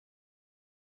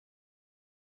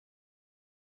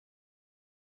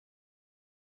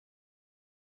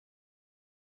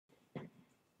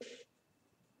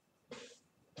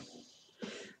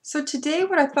So today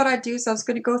what I thought I'd do is I was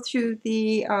going to go through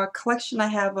the collection I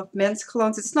have of men's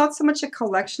colognes. It's not so much a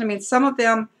collection. I mean, some of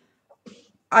them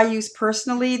I use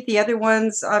personally. The other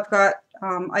ones I've got,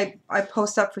 I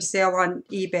post up for sale on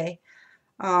eBay.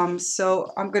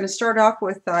 So I'm going to start off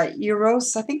with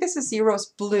Eros. I think this is Eros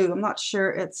Blue. I'm not sure.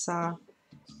 It's a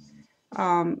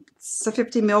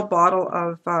 50 ml bottle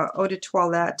of eau de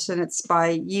toilette, and it's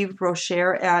by Yves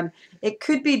Rocher, and it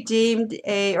could be deemed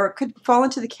or it could fall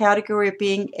into the category of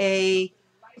being a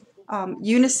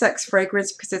unisex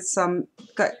fragrance because it's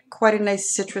got quite a nice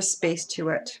citrus base to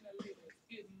it.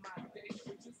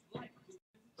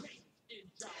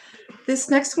 This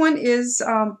next one is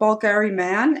Bulgari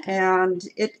Man, and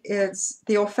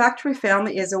the olfactory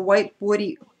family is a white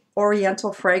woody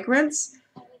oriental fragrance.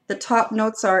 The top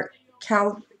notes are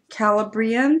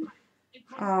Calabrian,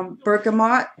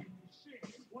 bergamot,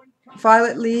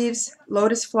 violet leaves,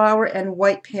 lotus flower, and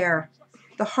white pear.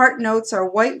 The heart notes are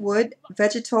white wood,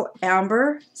 vegetal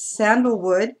amber,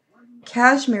 sandalwood,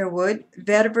 cashmere wood,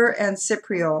 vetiver, and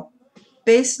cypriol.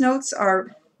 Base notes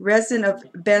are resin of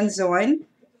benzoin,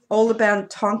 oliban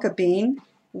tonka bean,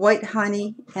 white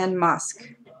honey, and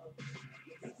musk.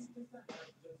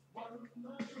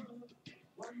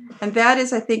 And that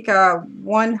is, I think, a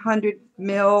 100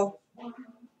 ml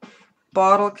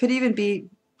bottle. Could even be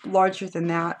larger than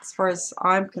that as far as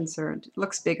I'm concerned. It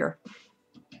looks bigger.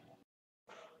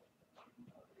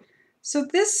 So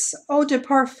this eau de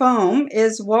parfum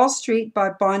is Wall Street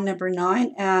by Bond Number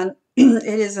 9, and it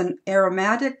is an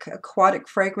aromatic aquatic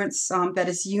fragrance that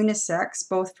is unisex,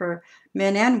 both for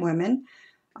men and women.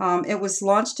 It was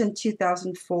launched in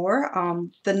 2004.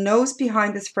 The nose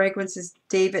behind this fragrance is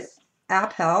David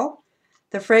Appel.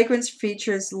 The fragrance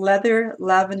features leather,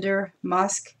 lavender,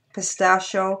 musk,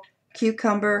 pistachio,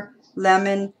 cucumber,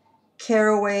 lemon,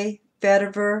 caraway,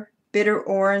 vetiver, bitter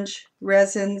orange,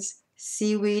 resins,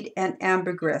 seaweed, and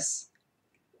ambergris.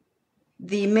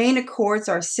 The main accords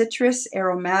are citrus,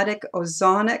 aromatic,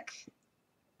 ozonic,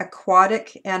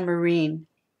 aquatic, and marine.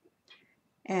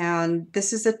 And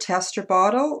this is a tester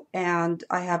bottle, and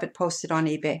I have it posted on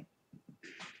eBay.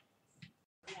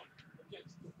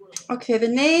 Okay, the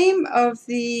name of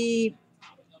the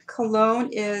cologne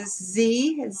is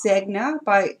Zegna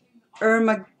by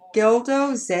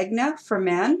Ermenegildo Zegna for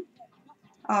men.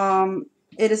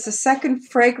 It is the second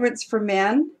fragrance for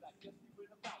men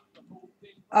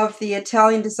of the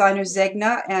Italian designer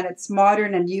Zegna, and it's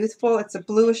modern and youthful. It's a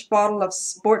bluish bottle of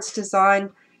sports design.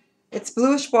 It's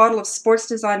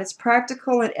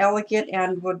practical and elegant,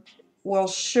 and will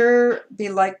sure be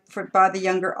liked by the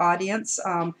younger audience.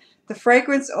 The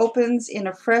fragrance opens in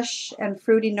a fresh and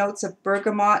fruity notes of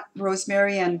bergamot,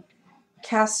 rosemary, and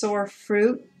castor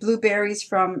fruit, blueberries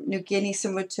from New Guinea,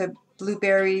 similar to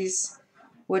blueberries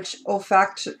which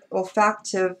olfactively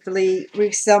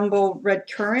resemble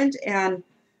red currant, and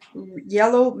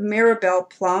yellow mirabelle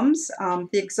plums. The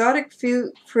exotic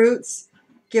fruits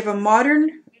give a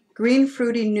modern green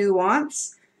fruity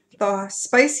nuance. The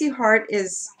spicy heart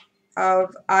is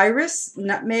of iris,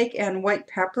 nutmeg, and white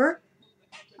pepper.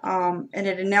 And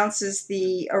it announces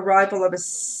the arrival of a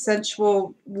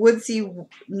sensual woodsy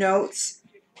notes,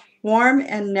 warm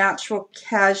and natural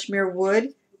cashmere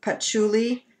wood,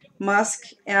 patchouli,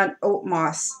 musk, and oat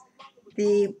moss.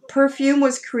 The perfume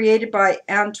was created by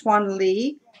Antoine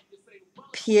Lee,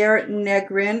 Pierre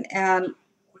Negrin, and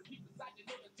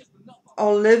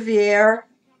Olivier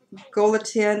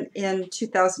Golotin in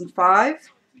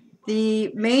 2005.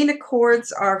 The main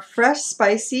accords are fresh,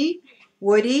 spicy,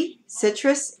 woody,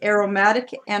 citrus, aromatic,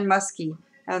 and musky.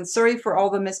 And sorry for all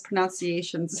the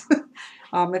mispronunciations.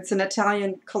 It's an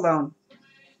Italian cologne.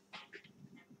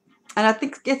 And I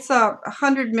think it's a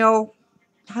 100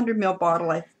 ml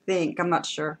bottle, I think. I'm not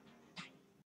sure.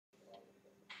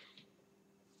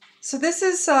 So this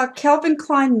is Calvin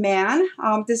Klein Man.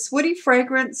 This woody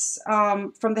fragrance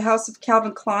from the house of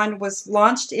Calvin Klein was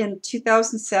launched in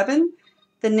 2007.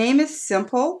 The name is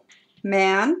simple,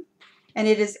 Man, and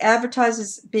it is advertised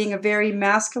as being a very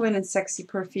masculine and sexy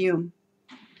perfume.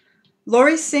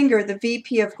 Lori Singer, the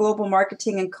VP of Global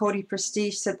Marketing and Coty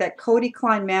Prestige, said that Coty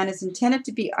Klein Man is intended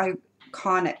to be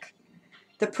iconic.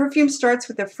 The perfume starts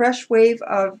with a fresh wave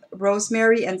of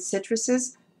rosemary and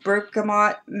citruses,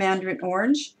 bergamot, mandarin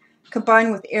orange,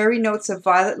 combined with airy notes of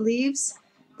violet leaves.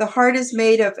 The heart is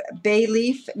made of bay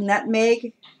leaf,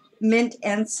 nutmeg, mint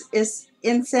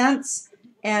incense,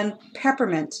 and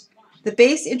peppermint. The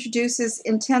base introduces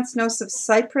intense notes of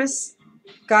cypress,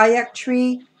 guaiac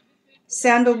tree,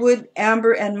 sandalwood,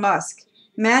 amber, and musk.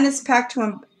 Man is packed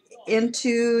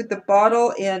into the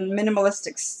bottle in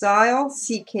minimalistic style,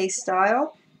 CK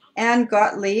style. Anne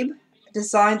Gottlieb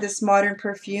designed this modern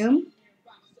perfume.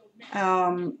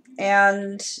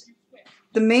 And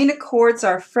the main accords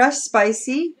are fresh,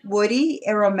 spicy, woody,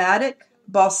 aromatic,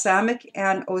 balsamic,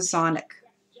 and ozonic.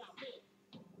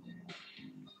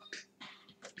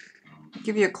 I'll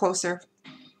give you a closer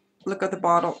look at the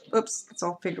bottle. Oops, it's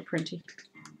all fingerprinty.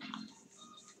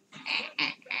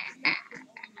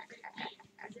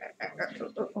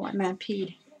 Oh, my man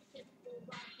peed.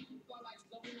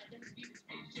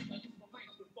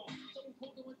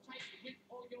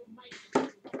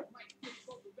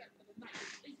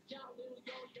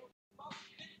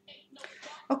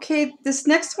 Okay, this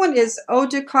next one is Eau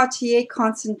de Cartier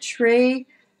Concentré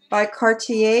by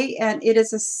Cartier, and it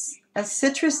is a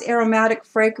citrus aromatic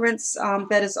fragrance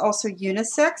that is also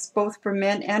unisex, both for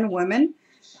men and women.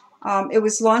 It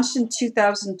was launched in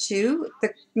 2002.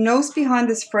 The nose behind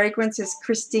this fragrance is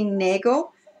Christine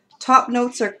Nagel. Top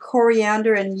notes are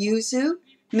coriander and yuzu.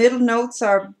 Middle notes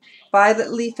are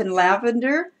violet leaf and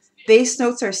lavender. Base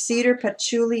notes are cedar,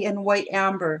 patchouli, and white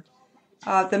amber.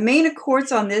 The main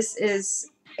accords on this is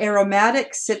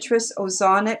aromatic, citrus,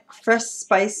 ozonic, fresh,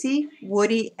 spicy,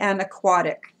 woody, and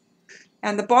aquatic.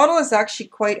 And the bottle is actually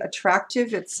quite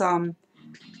attractive. It's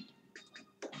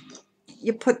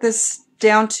you put this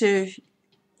down to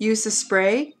use the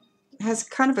spray. It has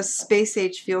kind of a space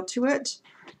age feel to it.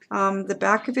 The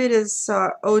back of it is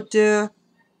Eau de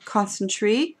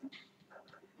Concentré.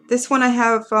 This one I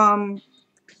have, I'm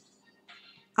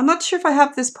not sure if I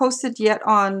have this posted yet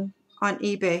on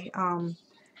eBay.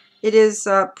 It is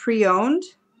pre-owned.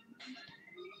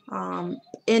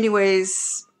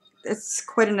 Anyways, it's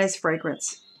quite a nice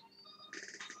fragrance.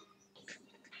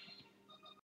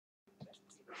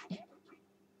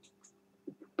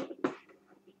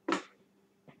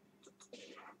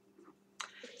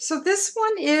 So this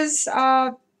one is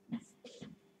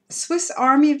Swiss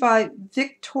Army by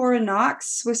Victorinox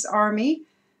Swiss Army.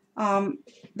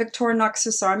 Victorinox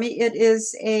Swiss Army. It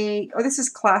is a, oh, this is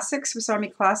classic, Swiss Army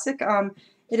Classic.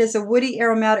 It is a woody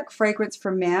aromatic fragrance for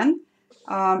men.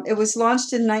 It was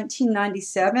launched in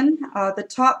 1997. The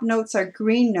top notes are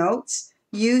green notes,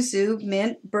 yuzu,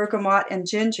 mint, bergamot, and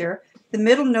ginger. The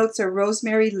middle notes are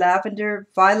rosemary, lavender,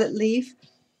 violet leaf,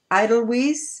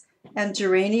 edelweiss, and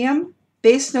geranium.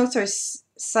 Base notes are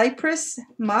cypress,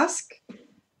 musk,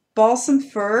 balsam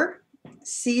fir,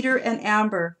 cedar, and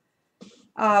amber.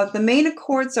 The main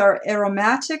accords are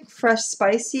aromatic, fresh,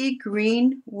 spicy,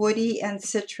 green, woody, and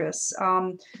citrus.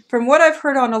 From what I've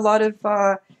heard on a lot of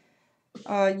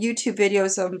YouTube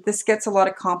videos, this gets a lot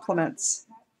of compliments.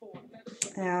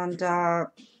 And I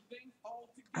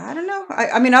don't know.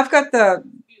 I mean, I've got the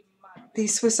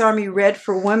Swiss Army Red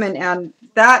for women, and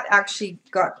that actually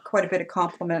got quite a bit of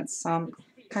compliments.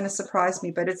 Kind of surprised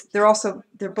me, but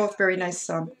they're both very nice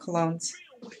colognes.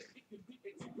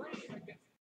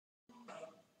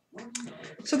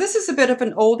 So this is a bit of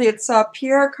an oldie. It's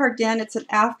Pierre Cardin. It's an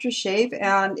aftershave,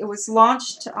 and it was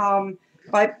launched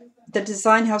by the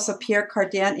design house of Pierre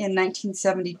Cardin in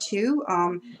 1972.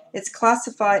 It's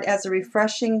classified as a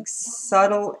refreshing,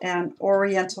 subtle, and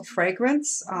oriental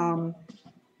fragrance.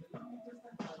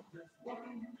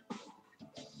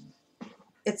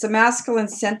 It's a masculine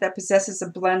scent that possesses a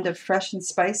blend of fresh and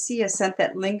spicy, a scent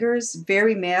that lingers,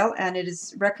 very male, and it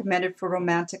is recommended for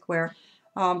romantic wear.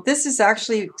 This is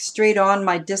actually straight on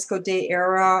my disco day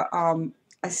era.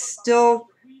 I still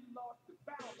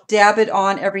dab it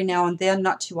on every now and then,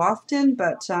 not too often,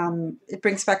 but it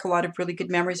brings back a lot of really good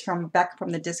memories back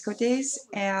from the disco days.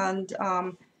 And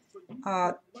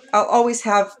I'll always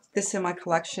have this in my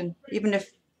collection. Even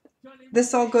if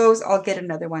this all goes, I'll get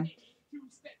another one.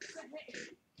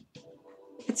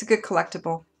 It's a good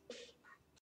collectible.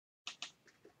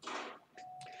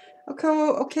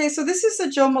 Okay, so this is a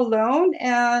Jo Malone,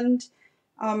 and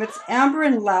it's amber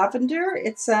and lavender.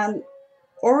 It's an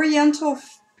oriental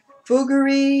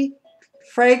fuggery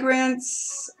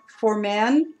fragrance for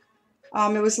men.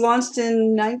 It was launched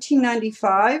in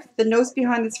 1995. The notes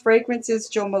behind this fragrance is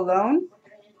Jo Malone.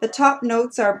 The top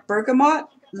notes are bergamot,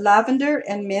 lavender,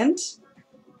 and mint.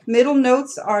 Middle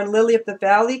notes are lily of the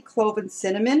valley, clove, and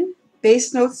cinnamon.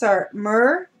 Base notes are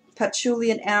myrrh,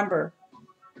 patchouli, and amber.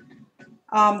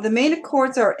 The main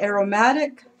accords are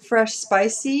aromatic, fresh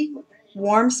spicy,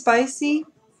 warm spicy,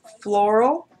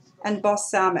 floral, and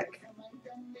balsamic.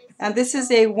 And this is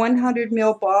a 100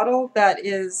 ml bottle that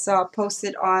is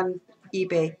posted on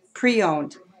eBay,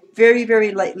 pre-owned, very,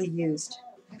 very lightly used.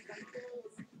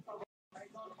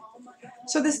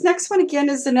 So this next one again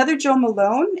is another Jo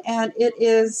Malone, and it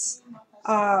is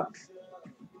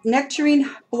Nectarine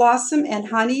Blossom and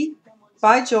Honey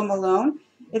by Jo Malone.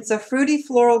 It's a fruity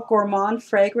floral gourmand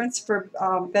fragrance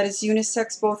that is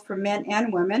unisex both for men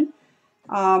and women.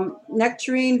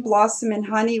 Nectarine, Blossom, and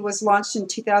Honey was launched in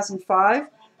 2005.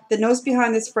 The nose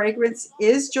behind this fragrance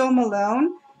is Jo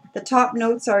Malone. The top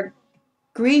notes are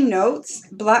green notes,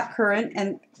 blackcurrant,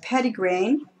 and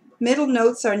petitgrain. Middle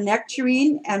notes are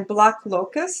nectarine and black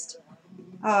locust.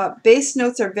 Base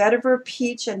notes are vetiver,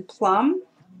 peach, and plum.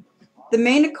 The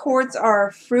main accords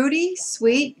are fruity,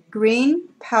 sweet, green,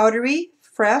 powdery,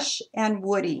 fresh, and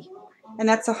woody. And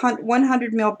that's a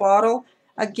 100 ml bottle.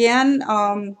 Again,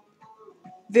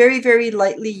 very, very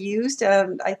lightly used.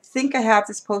 And I think I have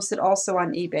this posted also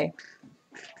on eBay.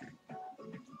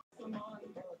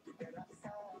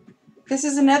 This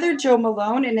is another Jo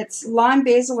Malone, and it's lime,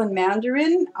 basil, and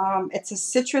mandarin. It's a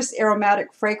citrus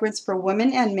aromatic fragrance for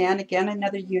women and men. Again,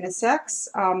 another unisex.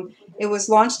 It was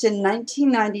launched in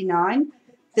 1999.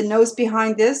 The nose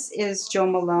behind this is Jo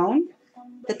Malone.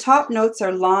 The top notes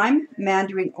are lime,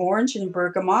 mandarin orange, and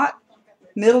bergamot.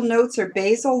 Middle notes are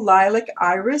basil, lilac,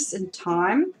 iris, and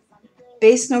thyme.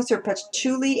 Base notes are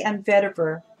patchouli and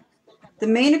vetiver. The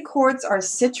main accords are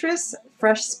citrus,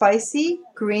 fresh spicy,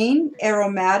 green,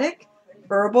 aromatic,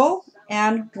 herbal,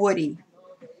 and woody.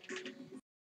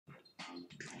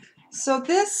 So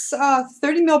this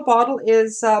 30 ml bottle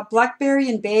is Blackberry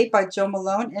and Bay by Jo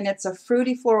Malone, and it's a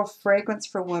fruity floral fragrance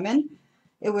for women.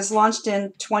 It was launched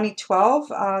in 2012.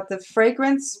 The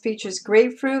fragrance features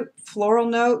grapefruit, floral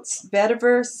notes,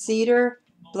 vetiver, cedar,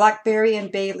 blackberry,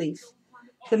 and bay leaf.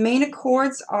 The main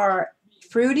accords are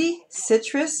fruity,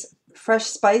 citrus, fresh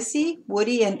spicy,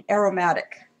 woody, and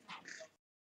aromatic.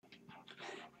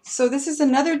 So this is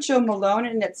another Jo Malone,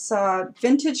 and it's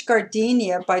Vintage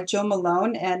Gardenia by Jo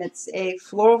Malone, and it's a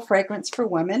floral fragrance for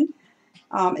women.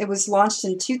 It was launched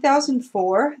in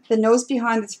 2004. The nose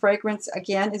behind this fragrance,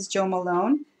 again, is Jo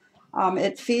Malone.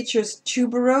 It features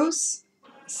tuberose,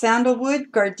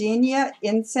 sandalwood, gardenia,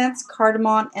 incense,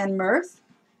 cardamom, and myrrh.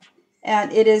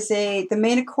 And it is the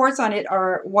main accords on it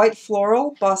are white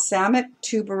floral, balsamic,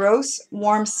 tuberose,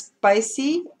 warm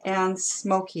spicy, and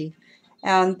smoky.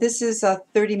 And this is a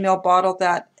 30 ml bottle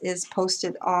that is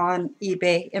posted on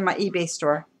eBay, in my eBay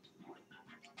store.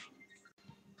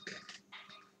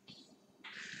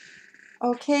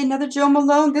 Okay, another Jo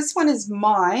Malone. This one is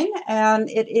mine, and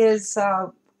it is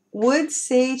Wood,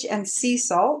 Sage, and Sea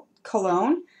Salt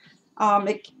Cologne.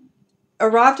 It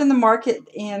arrived in the market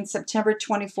in September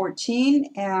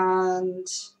 2014, and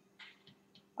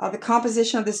the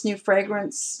composition of this new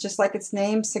fragrance, just like its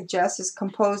name suggests, is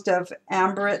composed of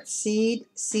amberette seed,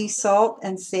 sea salt,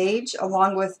 and sage,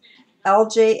 along with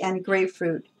algae and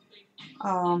grapefruit.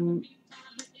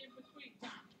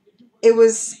 It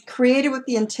was created with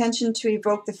the intention to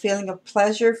evoke the feeling of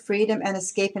pleasure, freedom, and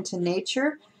escape into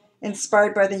nature,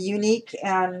 inspired by the unique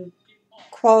and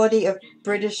quality of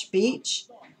British beach,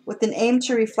 with an aim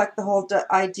to reflect the whole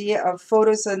idea of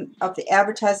photos of the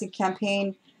advertising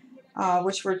campaign,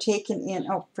 which were taken in,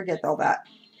 oh, forget all that.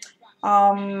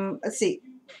 Let's see.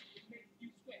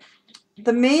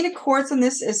 The main accords on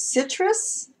this is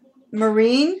citrus,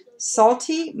 marine,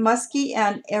 salty, musky,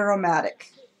 and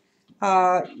aromatic.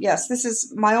 Yes, this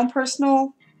is my own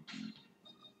personal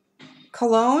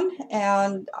cologne,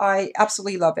 and I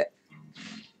absolutely love it.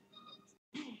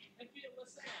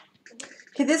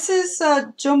 Okay, this is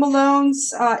Jo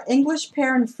Malone's English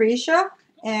Pear and Freesia,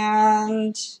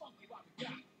 and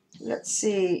let's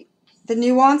see. The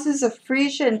nuances of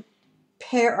freesia and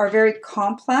pear are very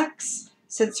complex,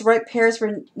 since ripe pears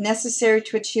were necessary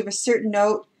to achieve a certain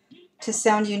note to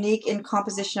sound unique in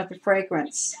composition of the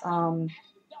fragrance.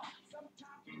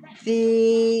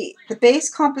 The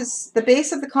base of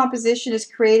the composition is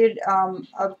created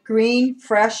of green,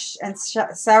 fresh, and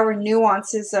sour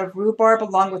nuances of rhubarb,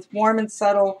 along with warm and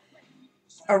subtle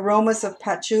aromas of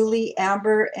patchouli,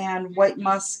 amber, and white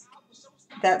musk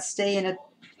that stay in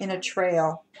a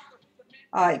trail.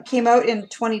 It came out in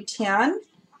 2010.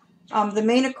 The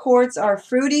main accords are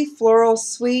fruity, floral,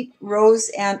 sweet,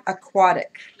 rose, and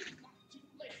aquatic.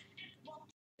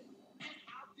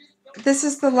 This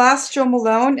is the last Jo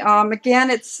Malone. Again,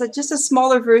 it's just a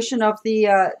smaller version of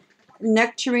the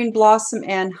Nectarine, Blossom,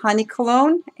 and Honey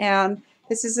Cologne. And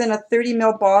this is in a 30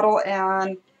 ml bottle,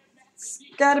 and it's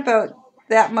got about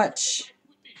that much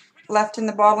left in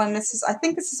the bottle. And this is, I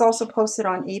think this is also posted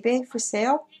on eBay for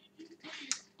sale,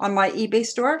 on my eBay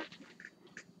store.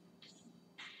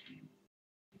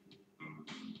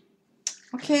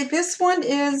 Okay, this one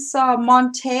is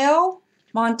Montail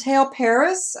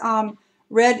Paris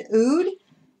Red Oud,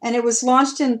 and it was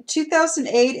launched in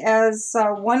 2008 as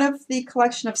one of the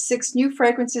collection of 6 new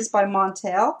fragrances by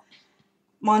Montal.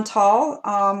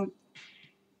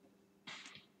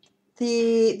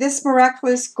 This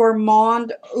miraculous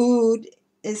gourmand oud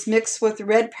is mixed with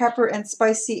red pepper and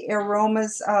spicy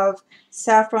aromas of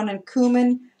saffron and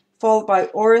cumin, followed by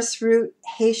orris root,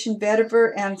 Haitian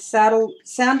vetiver, and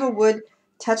sandalwood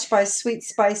touched by sweet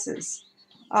spices.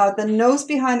 The nose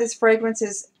behind this fragrance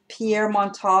is Pierre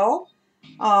Montal.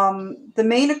 The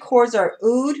main accords are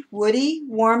oud, woody,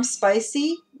 warm,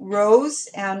 spicy, rose,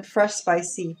 and fresh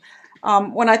spicy.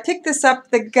 When I picked this up,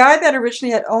 the guy that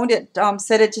originally had owned it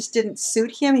said it just didn't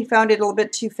suit him. He found it a little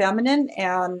bit too feminine,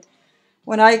 and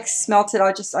when I smelt it,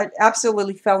 I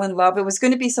absolutely fell in love. It was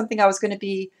going to be something I was going to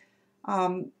be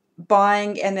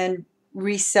buying and then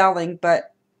reselling,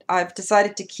 but I've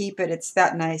decided to keep it. It's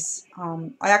that nice.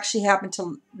 I actually happen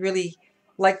to really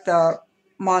like the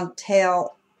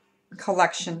Montal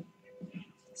collection.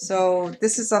 So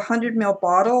this is a 100 ml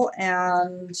bottle,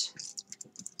 and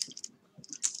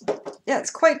yeah,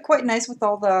 it's quite nice with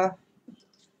all the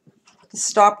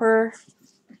stopper.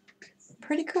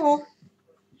 Pretty cool.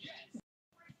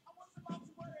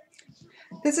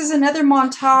 This is another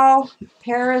Montal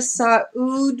Paris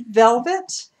Oud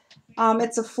Velvet.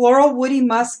 It's a floral woody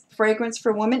musk fragrance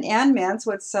for women and men,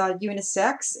 so it's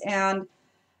unisex. And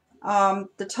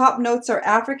the top notes are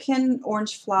African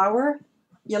orange flower,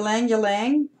 ylang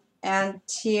ylang, and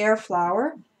tiare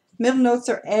flower. Middle notes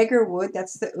are agar wood,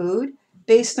 that's the oud.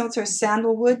 Base notes are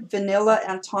sandalwood, vanilla,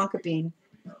 and tonka bean.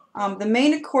 The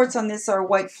main accords on this are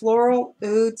white floral,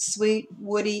 oud, sweet,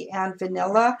 woody, and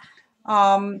vanilla.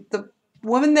 The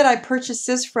woman that I purchased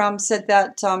this from said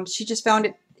that she just found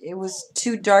it was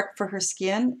too dark for her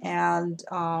skin, and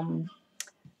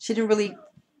she didn't really,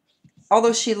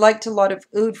 although she liked a lot of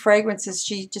oud fragrances,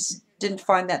 she just didn't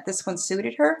find that this one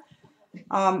suited her.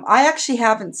 I actually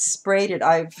haven't sprayed it.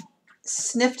 I've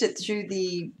sniffed it through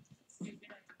the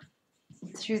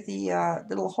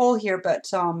little hole here,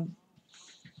 but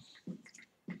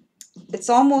it's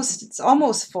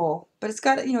almost full, but it's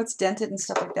got, it's dented and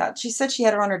stuff like that. She said she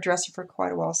had it on her dresser for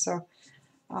quite a while, so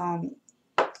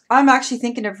I'm actually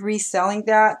thinking of reselling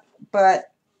that,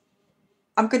 but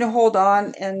I'm going to hold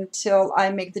on until I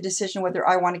make the decision whether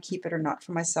I want to keep it or not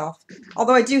for myself.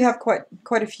 Although I do have quite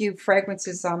a few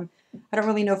fragrances. I don't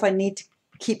really know if I need to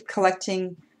keep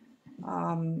collecting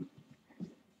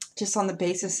just on the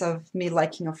basis of me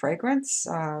liking a fragrance.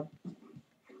 I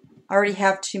already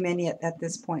have too many at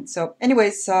this point. So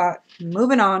anyways,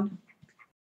 moving on.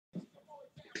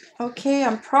 Okay,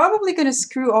 I'm probably going to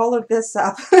screw all of this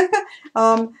up.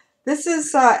 This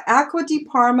is Acqua di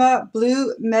Parma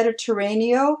Blue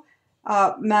Mediterraneo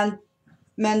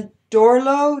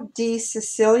Mandorlo di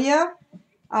Sicilia.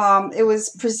 It was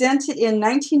presented in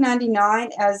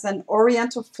 1999 as an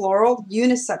oriental floral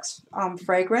unisex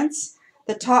fragrance.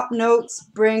 The top notes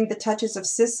bring the touches of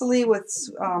Sicily with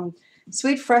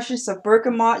sweet freshness of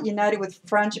bergamot united with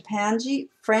frangipani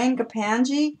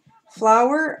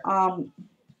flower,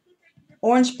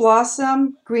 orange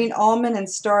blossom, green almond, and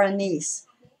star anise.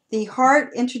 The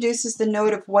heart introduces the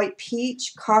note of white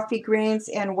peach, coffee grains,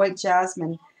 and white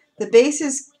jasmine. The base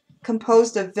is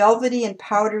composed of velvety and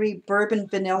powdery bourbon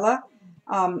vanilla,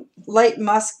 light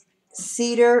musk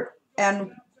cedar,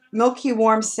 and milky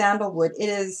warm sandalwood. It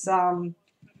is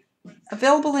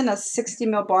available in a 60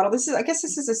 ml bottle. I guess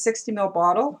this is a 60 ml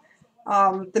bottle.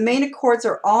 The main accords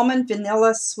are almond,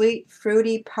 vanilla, sweet,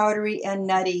 fruity, powdery, and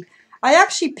nutty. I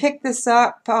actually picked this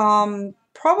up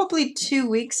probably 2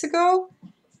 weeks ago,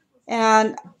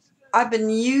 and I've been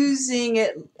using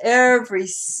it every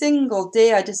single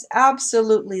day. I just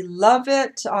absolutely love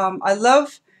it. I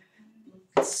love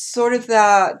sort of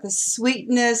the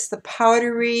sweetness, the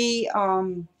powdery,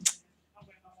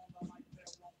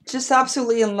 just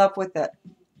absolutely in love with it.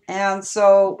 And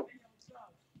so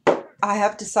I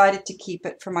have decided to keep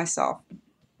it for myself.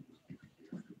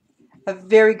 A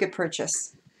very good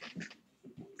purchase.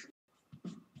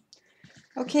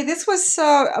 Okay, this was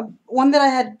one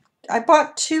that I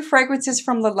bought 2 fragrances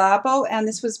from Le Labo, and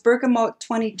this was Bergamot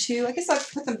 22. I guess I'll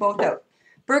put them both out.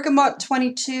 Bergamot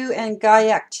 22 and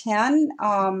Gaillac 10.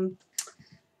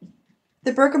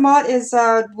 The Bergamot is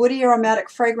a woody aromatic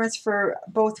fragrance for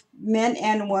both men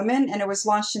and women, and it was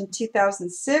launched in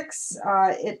 2006.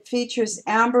 It features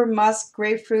amber, musk,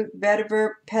 grapefruit,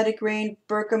 vetiver, petitgrain,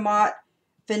 bergamot,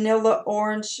 vanilla,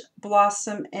 orange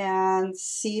blossom, and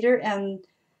cedar. And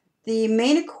the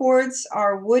main accords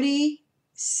are woody,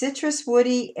 citrus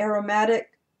woody,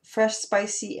 aromatic, fresh,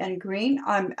 spicy, and green.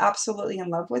 I'm absolutely in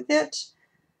love with it.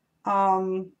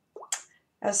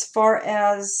 As far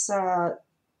as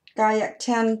Gaillac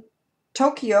 10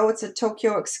 Tokyo, it's a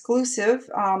Tokyo exclusive.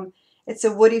 It's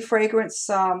a woody fragrance,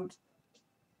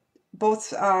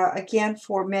 both again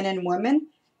for men and women,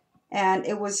 and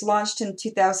it was launched in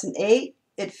 2008.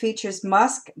 It features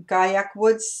musk, guaiac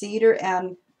wood, cedar,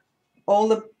 and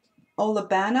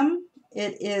olibanum.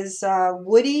 It is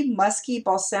woody, musky,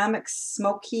 balsamic,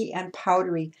 smoky, and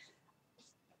powdery.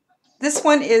 This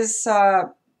one is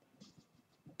the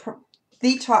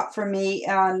top for me,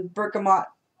 and bergamot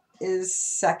is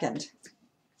second.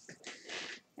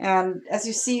 And as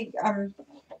you see, I'm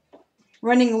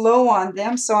running low on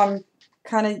them, so I'm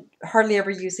kind of hardly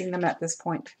ever using them at this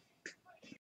point.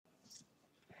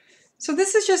 So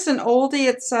this is just an oldie.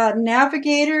 It's a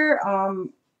Navigator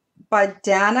by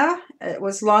Dana. It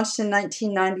was launched in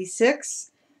 1996.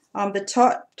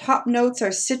 The top notes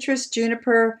are citrus,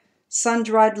 juniper,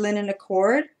 sun-dried linen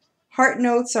accord. Heart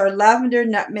notes are lavender,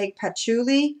 nutmeg,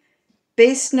 patchouli.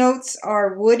 Base notes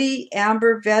are woody,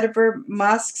 amber, vetiver,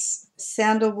 musks,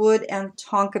 sandalwood, and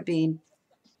tonka bean.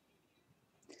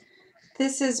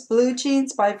 This is Blue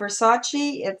Jeans by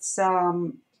Versace. It's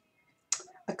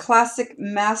a classic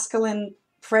masculine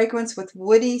fragrance with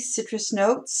woody citrus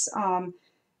notes,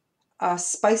 a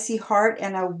spicy heart,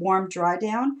 and a warm dry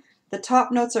down. The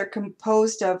top notes are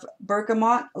composed of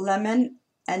bergamot, lemon,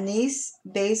 anise,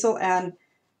 basil, and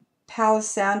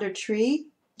palisander tree,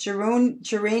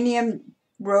 geranium,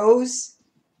 rose,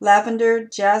 lavender,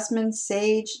 jasmine,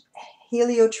 sage,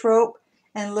 heliotrope,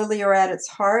 and lily are at its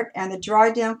heart. And the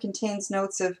dry down contains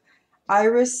notes of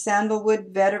iris,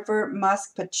 sandalwood, vetiver,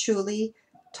 musk, patchouli,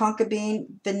 tonka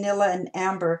bean, vanilla, and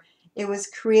amber. It was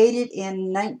created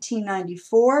in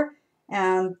 1994,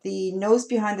 and the nose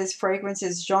behind this fragrance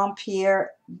is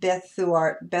Jean-Pierre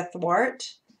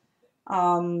Bethouart.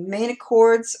 Main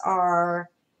accords are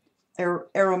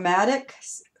aromatic,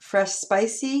 fresh,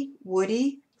 spicy,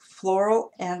 woody,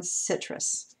 floral, and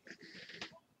citrus.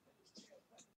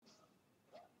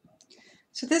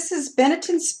 So this is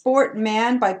Benetton Sport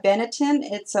Man by Benetton.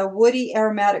 It's a woody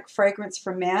aromatic fragrance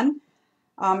for men.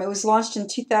 It was launched in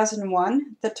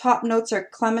 2001. The top notes are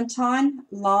clementine,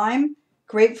 lime,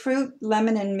 grapefruit,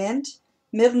 lemon, and mint.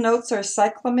 Middle notes are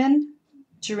cyclamen,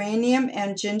 geranium,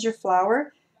 and ginger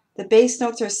flower. The base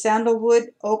notes are sandalwood,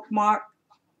 oak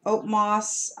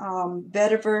moss,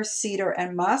 vetiver, cedar,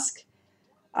 and musk.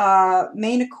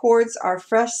 Main accords are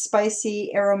fresh,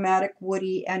 spicy, aromatic,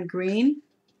 woody, and green.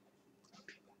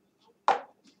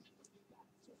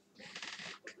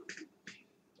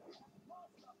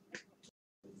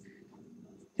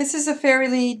 This is a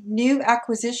fairly new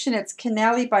acquisition. It's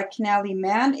Canali by Canali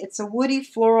Man. It's a woody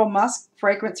floral musk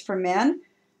fragrance for men.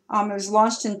 It was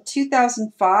launched in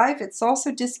 2005. It's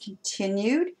also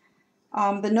discontinued.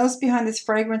 The nose behind this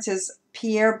fragrance is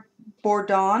Pierre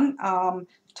Bourdon.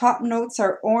 Top notes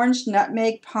are orange,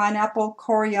 nutmeg, pineapple,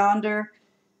 coriander,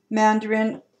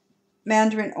 mandarin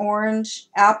orange,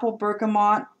 apple,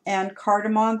 bergamot, and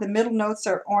cardamom. The middle notes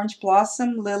are orange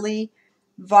blossom, lily,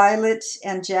 violet,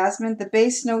 and jasmine. The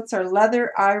base notes are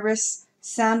leather, iris,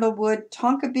 sandalwood,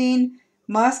 tonka bean,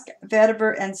 musk,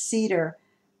 vetiver, and cedar.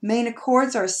 Main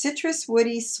accords are citrus,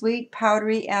 woody, sweet,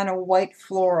 powdery, and a white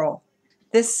floral.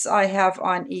 This I have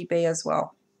on eBay as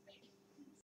well.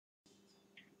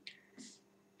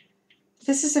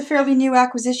 This is a fairly new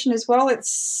acquisition as well. It's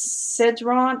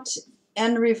Cedrant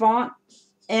Enivrant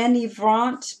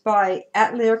by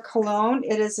Atelier Cologne.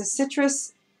 It is a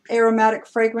citrus aromatic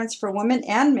fragrance for women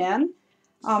and men.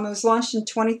 It was launched in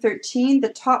 2013. The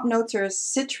top notes are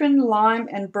citron, lime,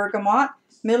 and bergamot.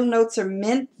 Middle notes are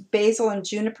mint, basil, and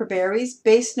juniper berries.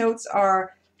 Base notes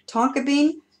are tonka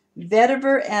bean,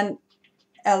 vetiver, and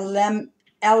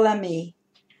elemi.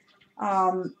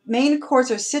 Main accords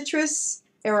are citrus,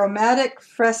 aromatic,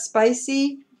 fresh,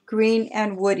 spicy, green,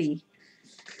 and woody.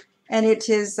 And it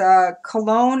is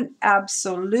Cologne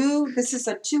Absolu. This is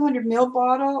a 200 ml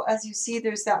bottle. As you see,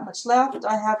 there's that much left.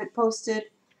 I have it posted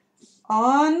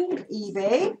on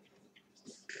eBay,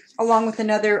 along with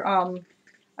another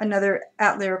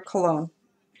Atelier Cologne,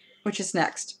 which is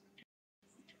next.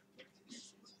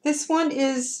 This one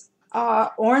is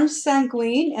Orange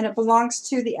Sanguine, and it belongs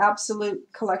to the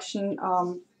Absolute collection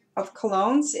of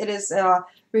colognes. It is a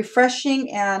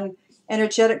refreshing and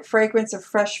energetic fragrance of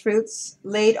fresh fruits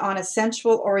laid on a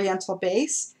sensual oriental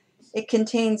base. It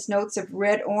contains notes of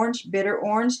red orange, bitter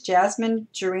orange, jasmine,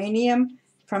 geranium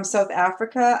from South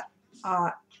Africa,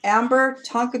 amber,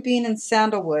 tonka bean, and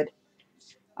sandalwood.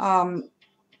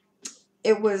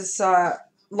 It was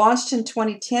launched in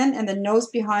 2010, and the nose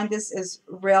behind this is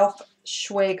Ralph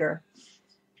Schwager.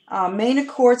 Main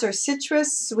accords are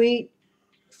citrus, sweet,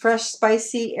 fresh,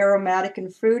 spicy, aromatic,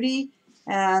 and fruity.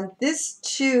 And this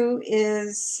too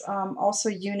is also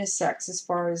unisex as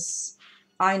far as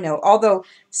I know. Although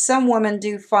some women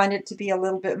do find it to be a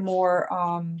little bit more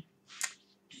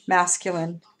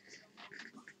masculine.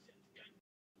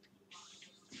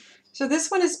 So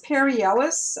this one is Perry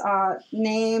Ellis,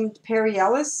 named Perry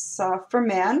Ellis for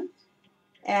men.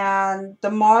 And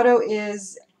the motto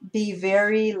is "Be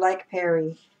very like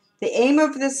Perry." The aim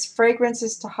of this fragrance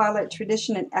is to highlight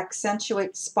tradition and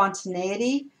accentuate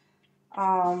spontaneity.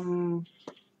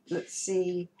 Let's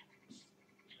see.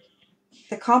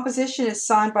 The composition is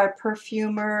signed by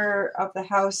perfumer of the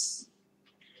house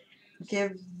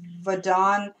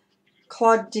Givaudan,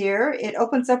 Claude Deer. It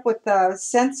opens up with a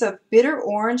sense of bitter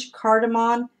orange,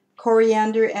 cardamom,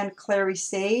 coriander, and clary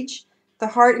sage. The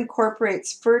heart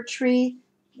incorporates fir tree,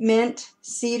 mint,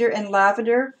 cedar, and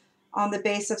lavender on the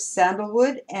base of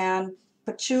sandalwood, and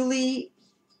patchouli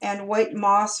and white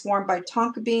moss warmed by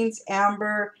tonka beans,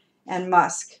 amber, and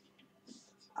musk.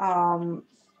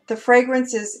 The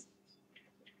fragrance is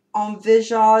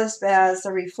envisaged as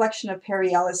a reflection of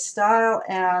Perry Ellis' style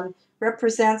and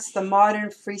represents the modern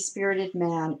free-spirited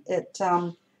man. It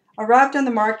arrived on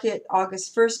the market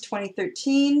August 1st,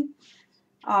 2013.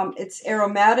 It's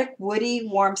aromatic, woody,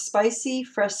 warm, spicy,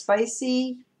 fresh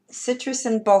spicy, citrus,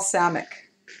 and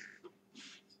balsamic.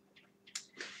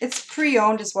 It's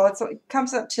pre-owned as well, so it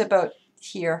comes up to about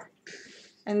here.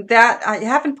 And that, I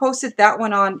haven't posted that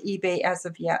one on eBay as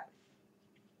of yet.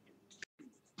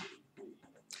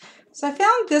 So I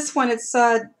found this one. It's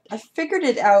I figured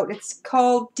it out. It's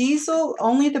called Diesel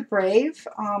Only the Brave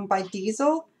by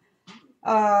Diesel.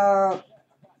 The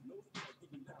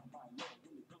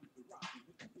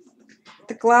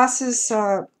glass is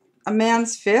a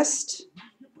man's fist.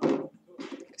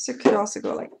 So it could also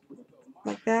go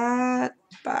like that.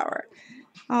 Bower.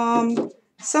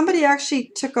 Somebody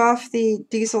actually took off the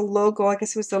Diesel logo. I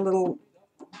guess it was the little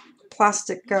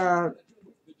plastic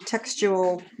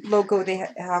textual logo they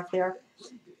have there.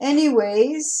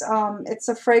 Anyways, it's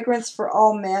a fragrance for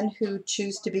all men who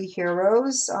choose to be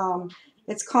heroes.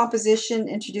 Its composition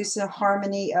introduces a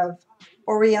harmony of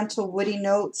oriental woody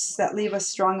notes that leave a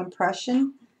strong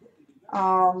impression.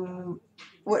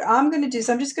 What I'm going to do is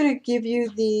I'm just going to give you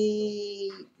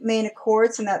the main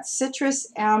accords, and that's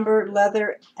citrus, amber,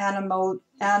 leather, animalic,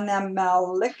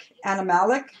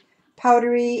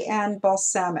 powdery, and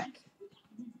balsamic.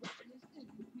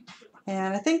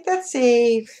 And I think that's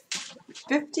a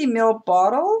 50 ml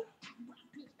bottle.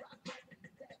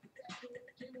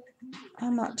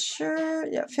 I'm not sure.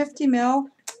 Yeah, 50 ml.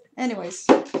 Anyways,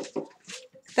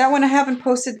 that one I haven't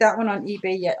posted that one on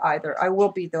eBay yet either. I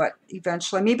will be though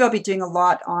eventually. Maybe I'll be doing a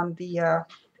lot on the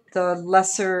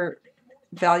lesser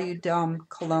valued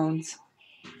colognes.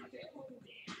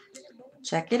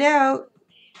 Check it out.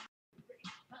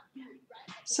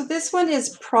 So this one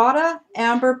is Prada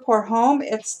Amber Pour Homme.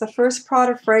 It's the first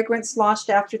Prada fragrance launched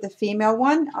after the female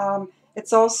one.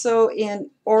 It's also in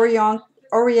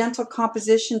Oriental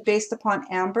composition based upon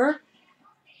amber.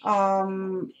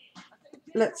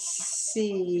 Let's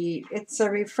see. It's a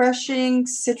refreshing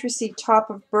citrusy top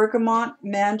of bergamot,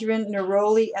 mandarin,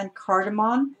 neroli, and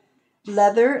cardamom.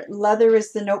 Leather. Leather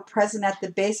is the note present at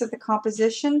the base of the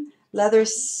composition. Leather,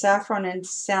 saffron, and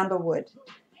sandalwood.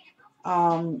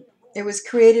 It was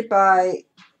created by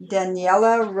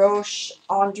Daniela Roche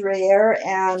Andrier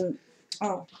and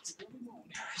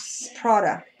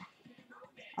Prada.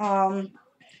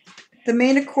 The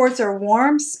main accords are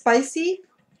warm, spicy,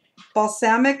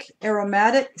 balsamic,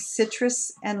 aromatic,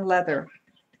 citrus, and leather.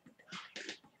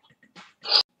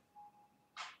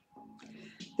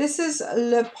 This is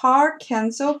Le Par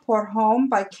Kenzo Pour Homme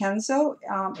by Kenzo.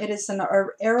 It is an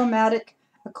aromatic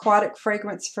aquatic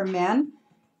fragrance for men,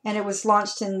 and it was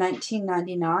launched in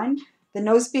 1999. The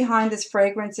nose behind this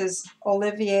fragrance is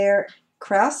Olivier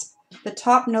Cresp. The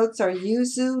top notes are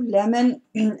yuzu, lemon,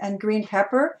 and green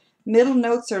pepper. Middle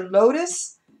notes are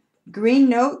lotus, green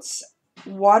notes,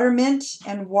 water mint,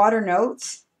 and water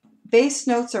notes. Base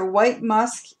notes are white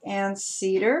musk and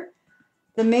cedar.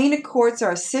 The main accords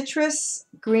are citrus,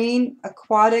 green,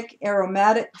 aquatic,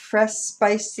 aromatic, fresh,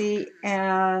 spicy,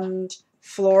 and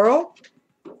floral.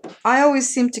 I always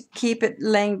seem to keep it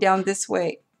laying down this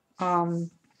way.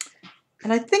 And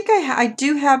I think I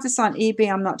do have this on eBay.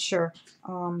 I'm not sure.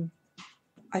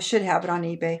 I should have it on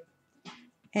eBay.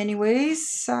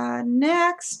 Anyways,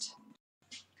 next.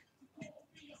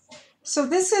 So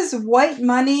this is White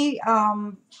Money.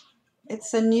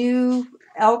 It's a new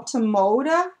Alta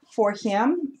Moda for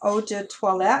him, Eau de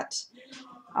Toilette.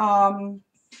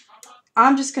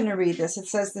 I'm just going to read this. It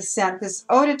says the scent. This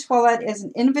Eau de Toilette is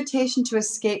an invitation to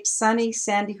escape sunny,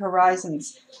 sandy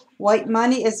horizons. White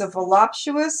Money is a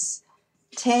voluptuous,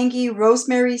 tangy,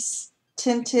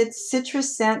 rosemary-tinted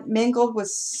citrus scent mingled with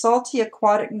salty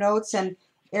aquatic notes and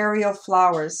aerial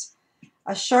flowers.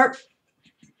 A sharp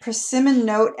persimmon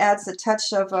note adds a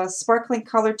touch of a sparkling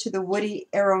color to the woody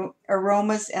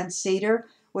aromas, and cedar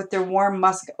with their warm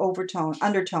musk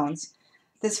undertones.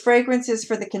 This fragrance is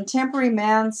for the contemporary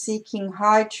man seeking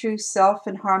high true self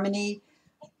in harmony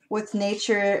with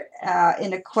nature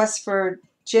in a quest for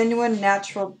genuine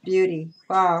natural beauty.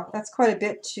 Wow, that's quite a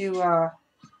bit to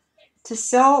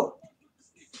sell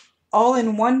all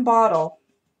in one bottle.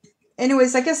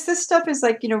 Anyways, I guess this stuff is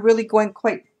like, really going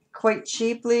quite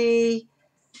cheaply.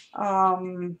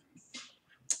 Um,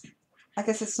 I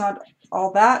guess it's not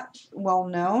all that well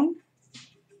known.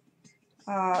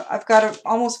 I've got an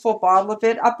almost full bottle of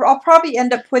it. I'll probably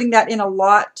end up putting that in a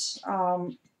lot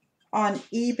on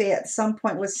eBay at some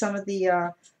point with some of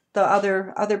the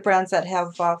other brands that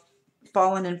have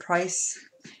fallen in price.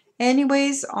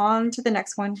 Anyways, on to the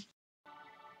next one.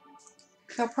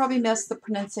 I'll probably mess the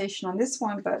pronunciation on this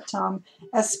one, but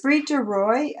Esprit de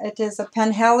Roy, it is a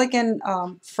Penhaligon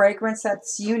fragrance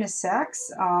that's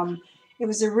unisex. It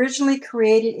was originally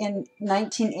created in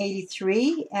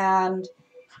 1983 and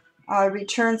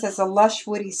returns as a lush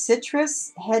woody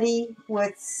citrus, heady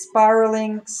with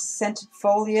spiraling scented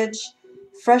foliage.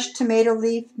 Fresh tomato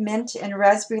leaf, mint, and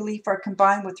raspberry leaf are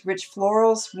combined with rich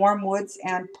florals, warm woods,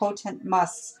 and potent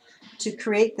musks to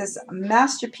create this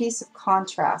masterpiece of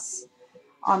contrast.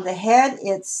 On the head,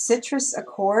 it's citrus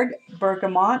accord,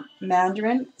 bergamot,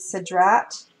 mandarin,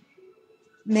 cedrat,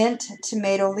 mint,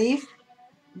 tomato leaf,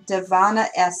 davana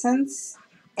essence,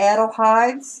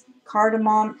 adelhides,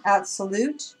 cardamom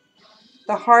absolute.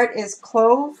 The heart is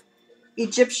clove,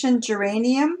 Egyptian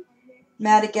geranium,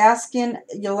 Madagascan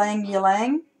ylang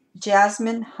ylang,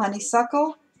 jasmine,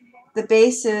 honeysuckle. The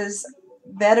base is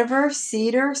vetiver,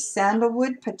 cedar,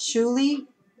 sandalwood, patchouli,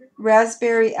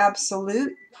 raspberry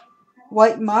absolute,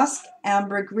 white musk,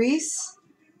 ambergris,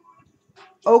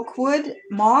 oak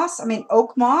moss,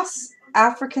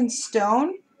 African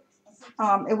stone.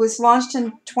 It was launched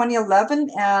in 2011,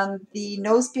 and the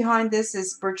nose behind this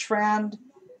is Bertrand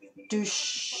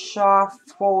Duchaufour.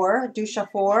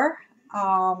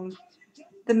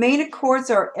 The main accords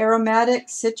are aromatic,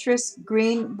 citrus,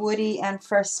 green, woody, and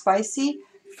fresh spicy.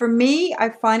 For me, I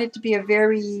find it to be a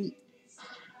very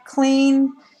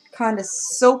clean, kind of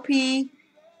soapy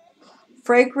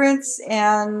fragrance,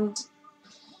 and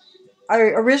I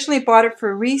originally bought it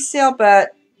for resale,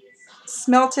 but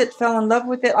smelt it, fell in love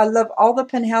with it. I love all the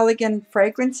Penhaligon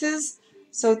fragrances,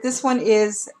 so this one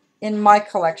is in my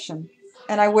collection,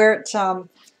 and I wear it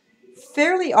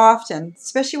fairly often,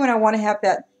 especially when I want to have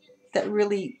that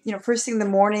really, first thing in the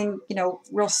morning,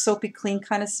 real soapy, clean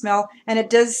kind of smell, and it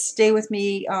does stay with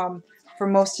me for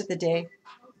most of the day.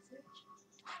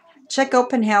 Check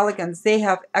out Penhaligons; they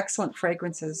have excellent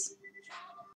fragrances.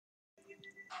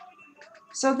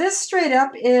 So this straight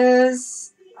up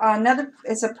is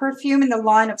a perfume in the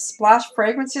line of splash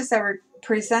fragrances that were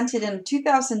presented in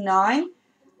 2009.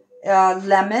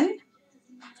 Lemon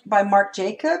by Marc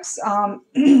Jacobs.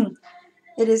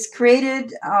 It is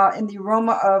created in the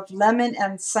aroma of lemon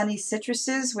and sunny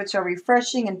citruses, which are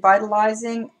refreshing and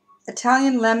vitalizing.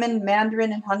 Italian lemon,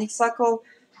 mandarin, and honeysuckle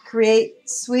create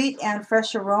sweet and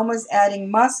fresh aromas,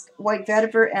 adding musk, white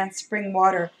vetiver, and spring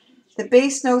water. The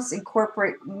base notes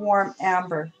incorporate warm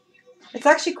amber. It's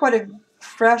actually quite a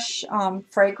fresh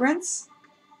fragrance.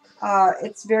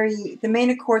 The main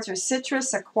accords are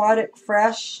citrus, aquatic,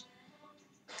 fresh,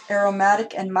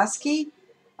 aromatic, and musky.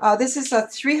 This is a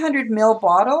 300 ml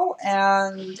bottle,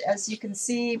 and as you can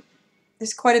see,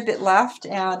 there's quite a bit left,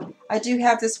 and I do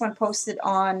have this one posted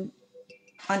on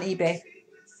eBay.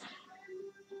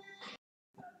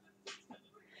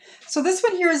 So this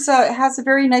one here has a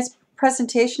very nice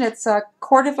presentation. It's a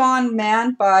Cordovan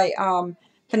Man by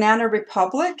Banana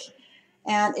Republic,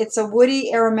 and it's a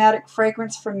woody aromatic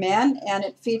fragrance for men, and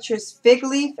it features fig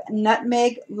leaf,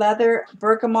 nutmeg, leather,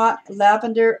 bergamot,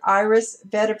 lavender, iris,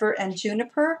 vetiver, and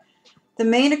juniper. The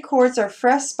main accords are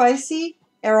fresh, spicy,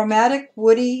 aromatic,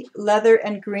 woody, leather,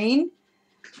 and green.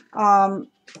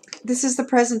 This is the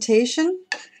presentation.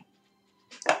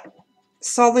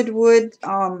 Solid wood,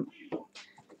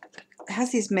 it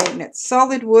has these magnets.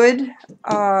 Solid wood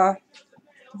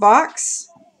box,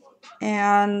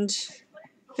 and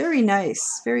very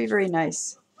nice, very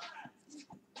nice.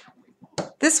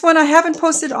 This one I haven't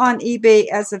posted on eBay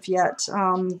as of yet.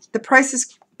 The price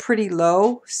is pretty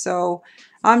low, so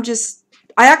I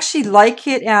actually like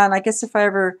it, and I guess if I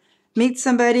ever meet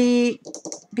somebody,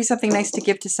 it'd be something nice to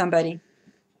give to somebody.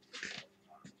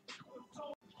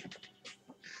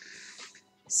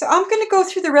 So I'm going to go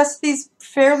through the rest of these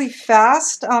fairly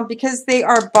fast because they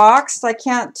are boxed. I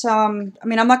can't, I'm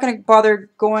not going to bother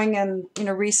going and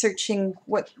researching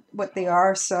what they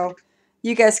are. So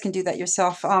You guys can do that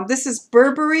yourself. This is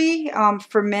Burberry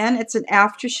for men. It's an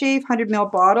aftershave 100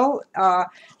 ml bottle,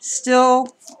 still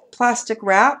plastic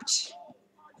wrapped.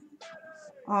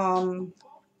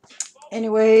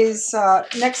 Anyways,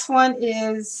 next one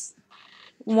is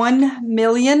 1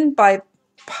 Million by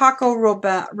Paco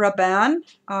Rabanne.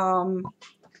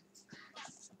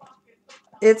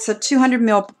 It's a 200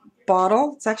 ml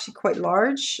bottle. It's actually quite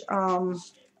large.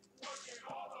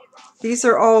 These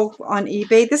are all on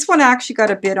eBay. This one I actually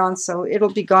got a bid on, so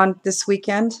it'll be gone this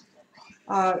weekend.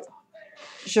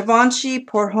 Givenchy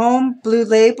Pour Homme Blue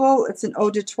Label. It's an eau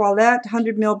de toilette,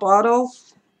 100 ml bottle,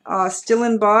 still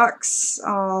in box.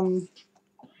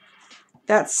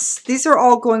 These are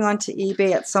all going on to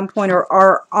eBay at some point, or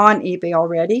are on eBay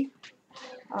already.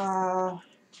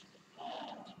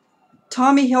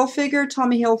 Tommy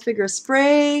Hilfiger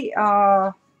spray.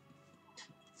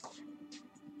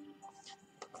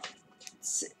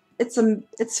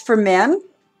 It's for men.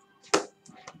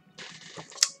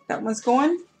 That one's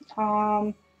going.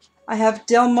 I have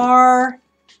Del Mar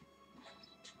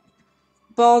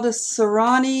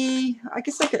Baldessarani. I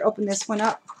guess I could open this one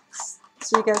up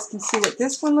so you guys can see what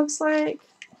this one looks like.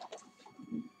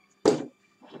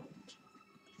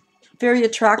 Very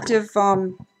attractive,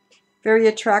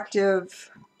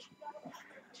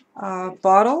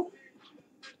 bottle.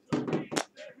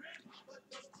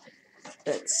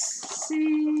 Let's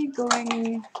see,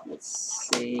 going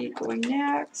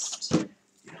next.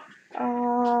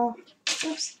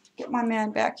 Oops, get my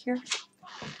man back here.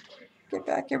 Get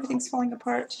back, everything's falling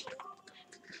apart.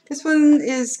 This one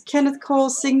is Kenneth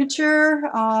Cole's signature,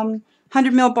 100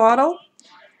 ml bottle,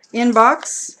 in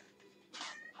box.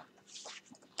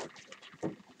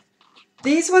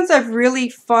 These ones I've really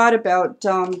thought about.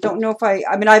 Don't know if I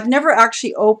mean, I've never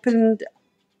actually opened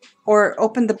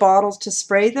the bottles to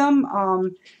spray them.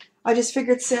 I just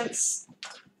figured since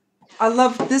I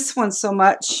love this one so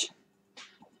much,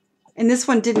 and this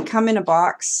one didn't come in a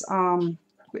box. The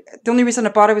only reason I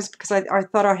bought it was because I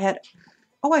thought I had,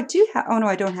 oh, I do have, oh no,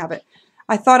 I don't have it.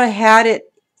 I thought I had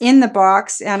it in the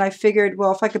box, and I figured,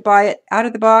 well, if I could buy it out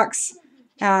of the box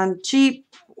and cheap,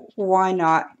 why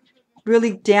not?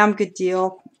 Really damn good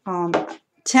deal.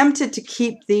 Tempted to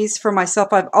keep these for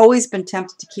myself. I've always been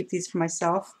tempted to keep these for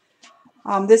myself.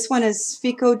 This one is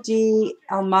Fico di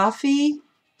Amalfi.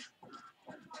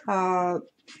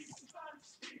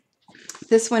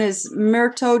 This one is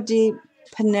Myrto di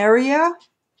Paneria.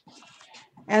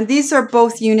 And these are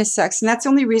both unisex. And that's the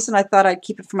only reason I thought I'd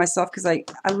keep it for myself, because I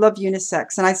love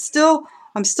unisex. And I'm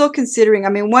still considering. I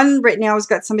mean, one right now has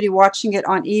got somebody watching it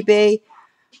on eBay.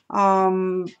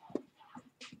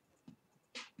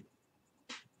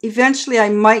 Eventually, I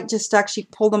might just actually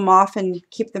pull them off and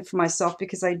keep them for myself,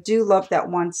 because I do love that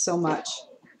one so much.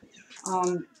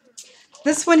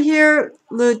 This one here,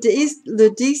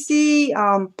 Ludisi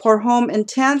Pour Homme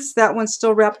Intense. That one's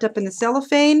still wrapped up in the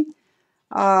cellophane.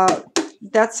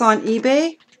 That's on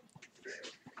eBay.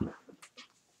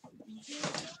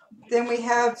 Then we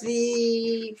have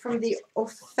from the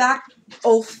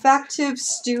Olfactive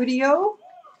Studio,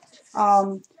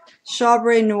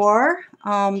 Chabre Noir.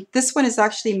 This one is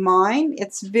actually mine.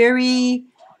 It's very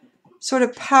sort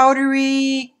of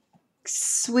powdery,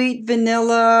 sweet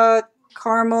vanilla,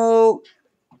 caramel.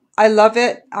 I love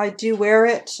it. I do wear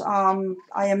it. I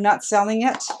am not selling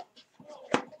it.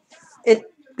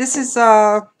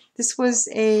 This was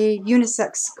a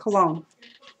unisex cologne.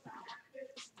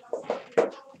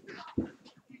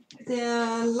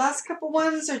 The last couple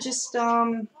ones are just,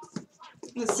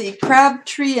 let's see,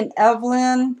 Crabtree and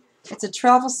Evelyn. It's a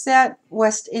travel set,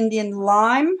 West Indian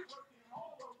Lime.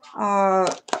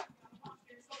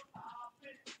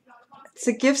 It's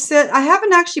a gift set. I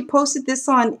haven't actually posted this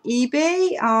on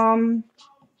eBay.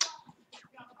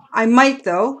 I might,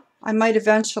 though. I might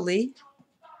eventually.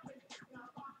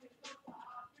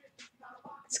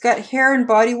 It's got hair and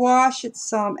body wash.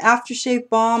 It's aftershave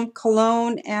balm,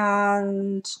 cologne,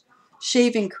 and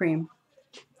shaving cream.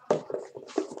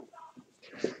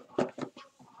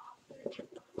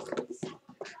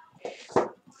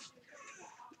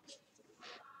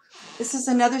 This is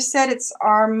another set. It's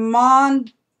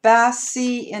Armand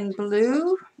Bassy in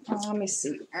blue. Let me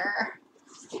see.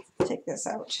 Take this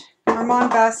out.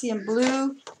 Armand Bassy in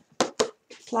blue.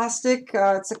 Plastic.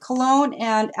 It's a cologne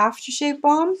and aftershave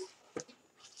balm.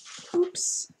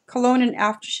 Oops. Cologne and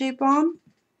aftershave balm.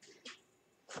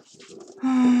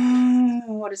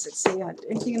 What does it say?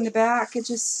 Anything in the back? It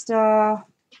just,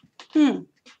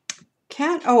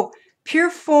 can't, oh, pure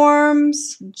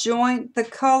forms joint the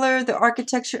color, the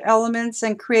architecture elements,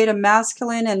 and create a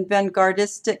masculine and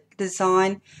vanguardistic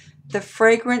design. The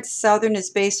fragrance Southern is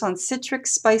based on citric,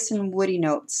 spice, and woody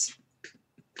notes.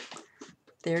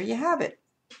 there you have it.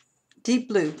 Deep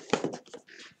blue.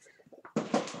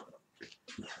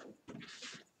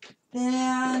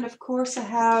 Then, of course, I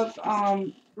have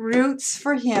roots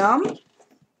for him.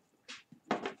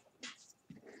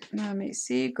 Let me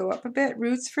see, go up a bit.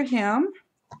 Roots for him.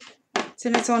 It's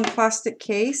in its own plastic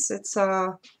case. It's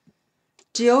a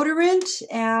deodorant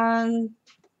and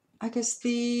I guess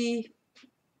the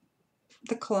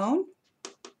cologne.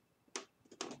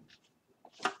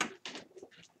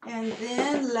 And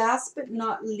then, last but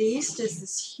not least, is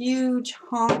this huge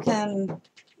honkin'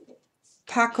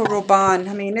 Paco Rabanne.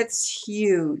 I mean, it's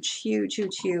huge, huge,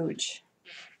 huge, huge.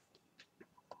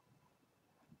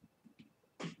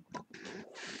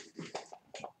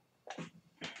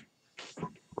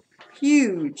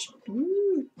 Huge.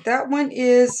 Ooh, that one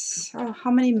is, oh,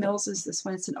 how many mils is this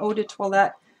one? It's an eau de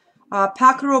toilette.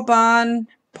 Paco Rabanne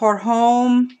pour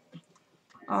homme.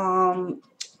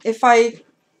 If I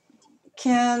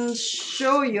can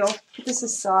show you, I'll put this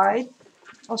aside.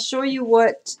 I'll show you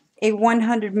what a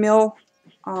 100 ml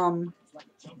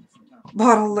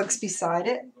bottle looks beside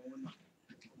it.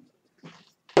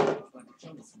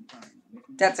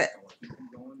 That's it.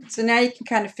 So now you can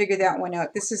kind of figure that one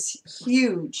out. This is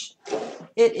huge.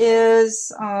 It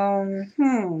is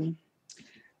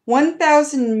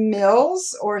 1,000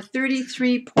 mils or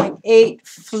 33.8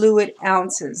 fluid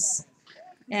ounces.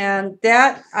 And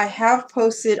that I have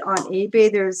posted on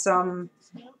eBay. There's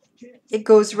it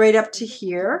goes right up to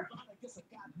here.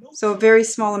 So a very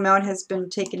small amount has been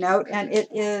taken out, and it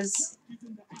is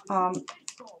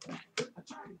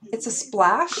it's a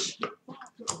splash.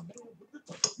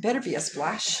 Better be a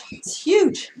splash. It's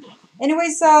huge.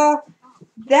 Anyways, that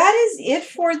is it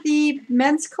for the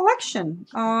men's collection.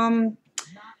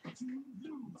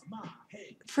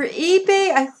 For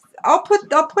eBay, I'll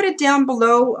put it down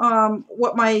below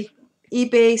what my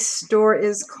eBay store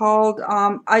is called.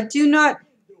 I do not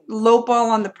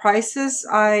lowball on the prices.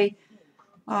 I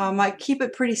keep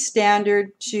it pretty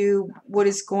standard to what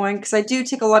is going, because I do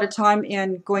take a lot of time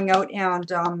in going out and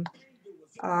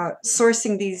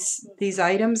sourcing these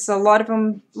items. A lot of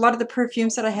the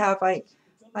perfumes that I have, I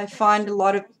find a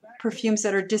lot of perfumes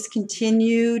that are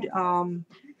discontinued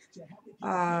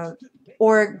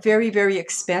or very, very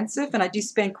expensive, and I do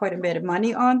spend quite a bit of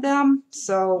money on them.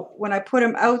 So when I put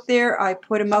them out there, I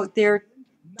put them out there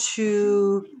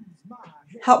to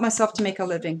help myself to make a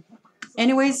living.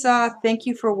 Anyways, thank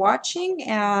you for watching,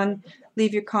 and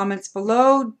leave your comments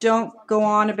below. Don't go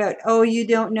on about, oh, you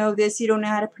don't know this, you don't know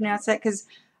how to pronounce that, because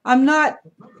I'm not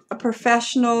a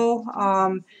professional.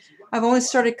 I've only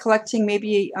started collecting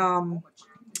maybe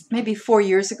 4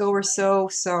 years ago or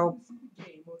so.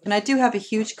 And I do have a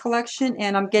huge collection,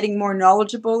 and I'm getting more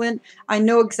knowledgeable in. I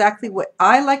know exactly what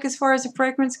I like as far as a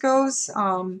fragrance goes.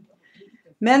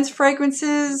 Men's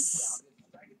fragrances,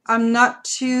 I'm not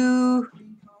too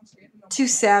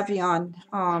savvy on.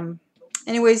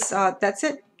 Anyways, that's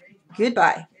it.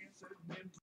 Goodbye.